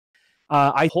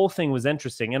I whole thing was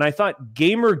interesting, and I thought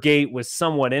Gamergate was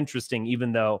somewhat interesting,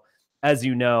 even though, as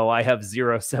you know, I have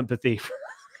zero sympathy for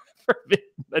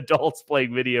adults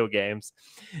playing video games.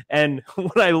 And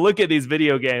when I look at these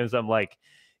video games, I'm like,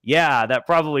 yeah, that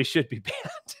probably should be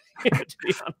banned. To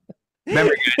be honest.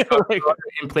 Remember, like,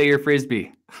 and play your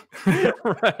frisbee.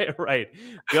 Right.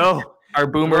 Go. Our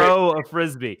boomer. Throw a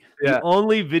frisbee. Yeah. The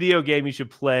only video game you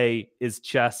should play is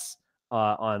chess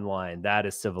online. That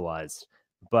is civilized.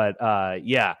 But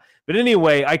yeah. But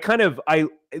anyway,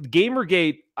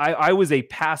 Gamergate, I was a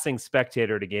passing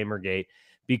spectator to Gamergate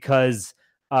because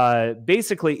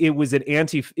basically it was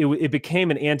it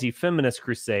became an anti-feminist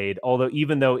crusade, although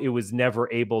even though it was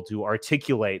never able to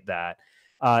articulate that,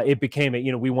 it became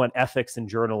we want ethics in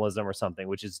journalism or something,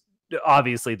 which is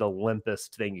obviously the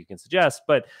limpest thing you can suggest,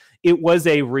 but it was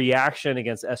a reaction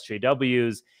against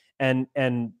SJWs and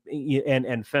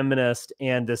feminist,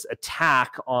 and this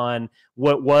attack on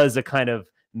what was a kind of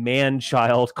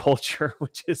man-child culture,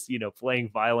 which is playing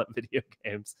violent video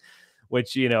games,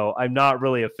 which I'm not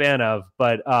really a fan of.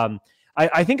 But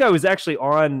I think I was actually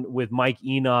on with Mike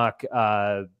Enoch.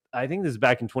 I think this is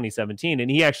back in 2017,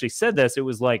 and he actually said this. It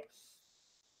was like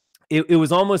it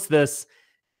was almost this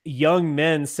young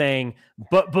men saying,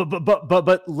 but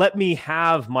let me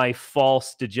have my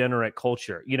false degenerate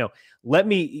culture. Let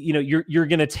me, you're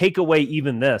going to take away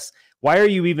even this. Why are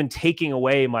you even taking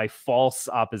away my false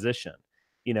opposition?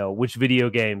 Which video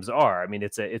games are. I mean,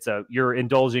 you're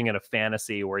indulging in a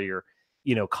fantasy where you're,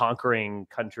 conquering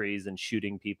countries and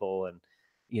shooting people.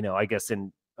 And, I guess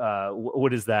in,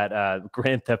 what is that?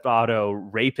 Grand Theft Auto,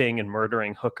 raping and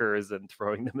murdering hookers and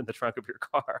throwing them in the trunk of your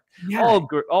car. Yeah.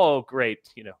 All great,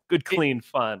 good, clean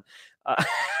fun.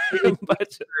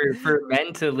 But for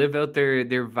men to live out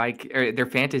their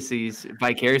fantasies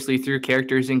vicariously through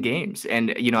characters in games,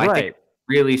 and I think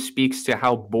really speaks to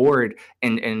how bored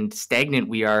and stagnant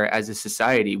we are as a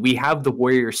society. We have the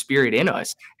warrior spirit in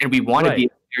us, and we want to be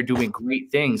there doing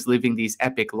great things, living these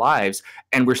epic lives,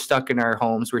 and we're stuck in our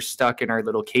homes, we're stuck in our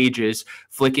little cages,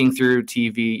 flicking through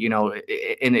TV,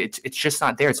 and it's just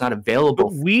not there. It's not available.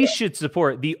 But we should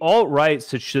support the alt-right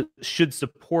should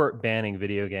support banning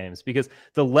video games, because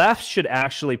the left should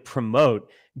actually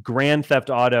promote Grand Theft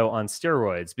Auto on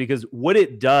steroids, because what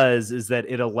it does is that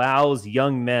it allows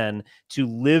young men to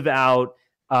live out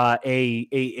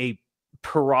a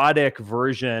parodic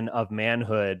version of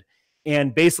manhood,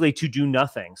 and basically to do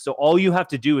nothing. So all you have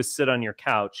to do is sit on your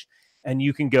couch, and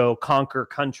you can go conquer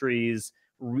countries,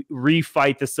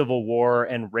 refight the Civil War,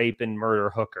 and rape and murder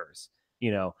hookers.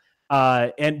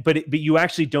 But you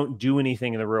actually don't do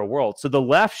anything in the real world. So the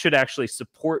left should actually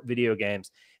support video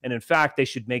games, and in fact, they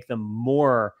should make them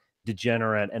more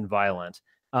degenerate and violent,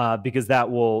 because that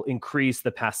will increase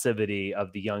the passivity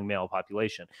of the young male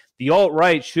population. The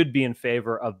alt-right should be in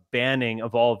favor of banning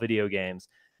of all video games.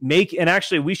 And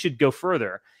actually, we should go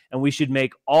further, and we should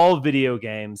make all video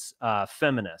games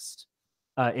feminist,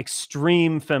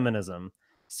 extreme feminism.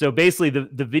 So basically,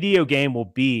 the video game will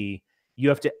be, you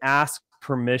have to ask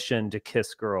permission to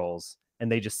kiss girls,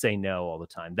 and they just say no all the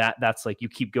time. That's like, you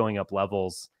keep going up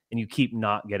levels and you keep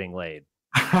not getting laid.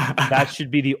 That should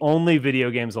be the only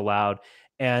video games allowed.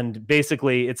 And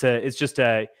basically, it's just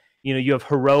you have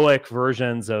heroic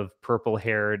versions of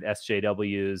purple-haired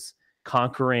SJWs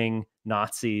conquering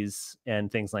Nazis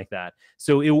and things like that.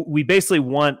 So we basically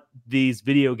want these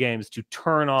video games to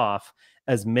turn off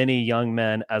as many young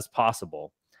men as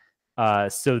possible,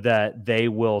 so that they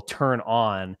will turn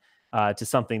on to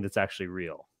something that's actually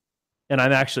real. And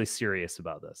I'm actually serious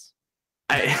about this.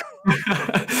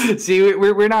 See,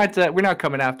 we're not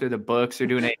coming after the books or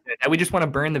doing anything. We just want to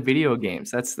burn the video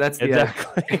games. That's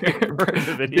exactly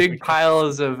the big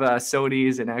piles of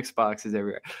Sonys and Xboxes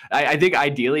everywhere. I think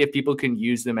ideally, if people can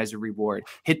use them as a reward,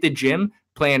 hit the gym,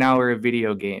 play an hour of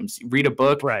video games, read a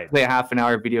book, play a half an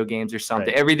hour of video games or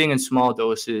something. Everything in small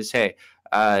doses. Hey,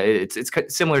 it's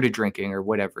similar to drinking or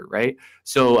whatever, right?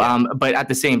 So, but at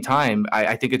the same time,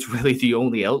 I think it's really the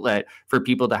only outlet for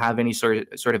people to have any sort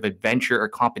of adventure or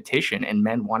competition. And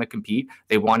men want to compete;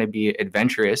 they want to be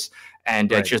adventurous,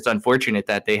 and it's just unfortunate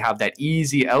that they have that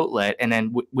easy outlet. And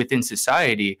then within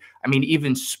society, I mean,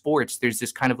 even sports, there's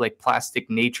this kind of like plastic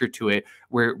nature to it,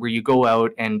 where you go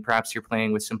out and perhaps you're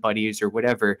playing with some buddies or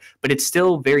whatever, but it's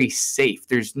still very safe.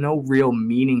 There's no real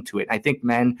meaning to it. I think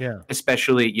men,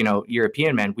 especially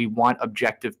European men, we want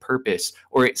objective purpose,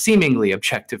 or seemingly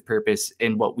objective purpose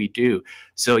in what we do.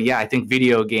 So yeah, I think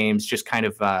video games just kind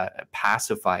of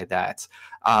pacify that.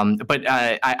 But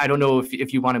I don't know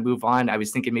if you want to move on. I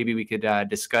was thinking maybe we could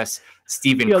discuss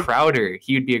Steven Crowder.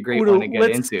 He would be a great one to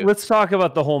get into. Let's talk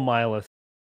about the whole Milo